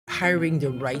hiring the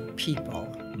right people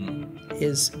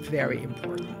is very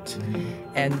important.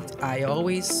 And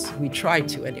we try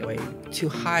to anyway, to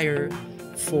hire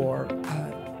for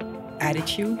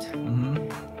attitude.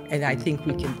 And I think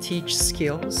we can teach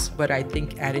skills, but I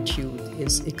think attitude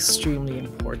is extremely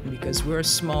important because we're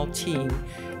a small team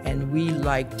and we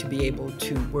like to be able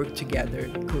to work together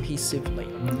cohesively.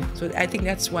 So I think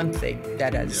that's one thing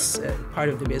that is part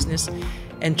of the business,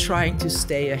 and trying to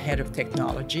stay ahead of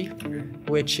technology,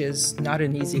 which is not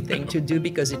an easy thing to do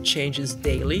because it changes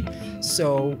daily.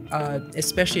 So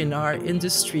especially in our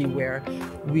industry where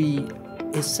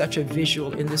is such a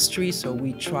visual industry, so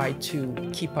we try to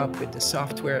keep up with the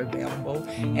software available.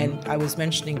 And I was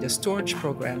mentioning the storage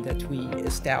program that we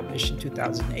established in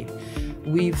 2008.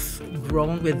 We've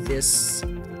grown with this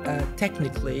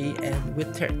technically and with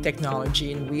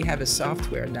technology, and we have a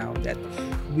software now that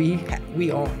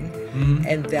we own,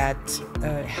 and that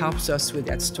helps us with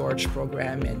that storage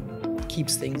program and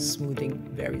keeps things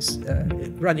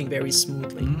running very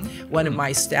smoothly. One of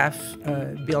my staff,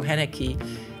 Bill Henneke,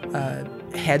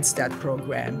 heads that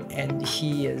program, and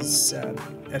he is a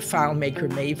FileMaker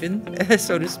maven,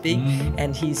 so to speak,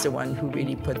 and he's the one who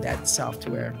really put that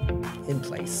software in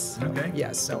place. Okay.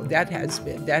 Yeah, so that has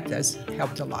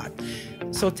helped a lot.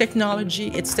 So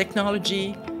it's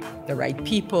technology, the right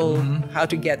people, how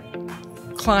to get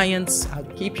clients, how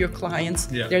to keep your clients.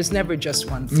 There's never just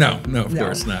one thing. No, of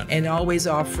course not. And always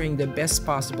offering the best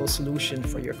possible solution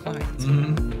for your clients.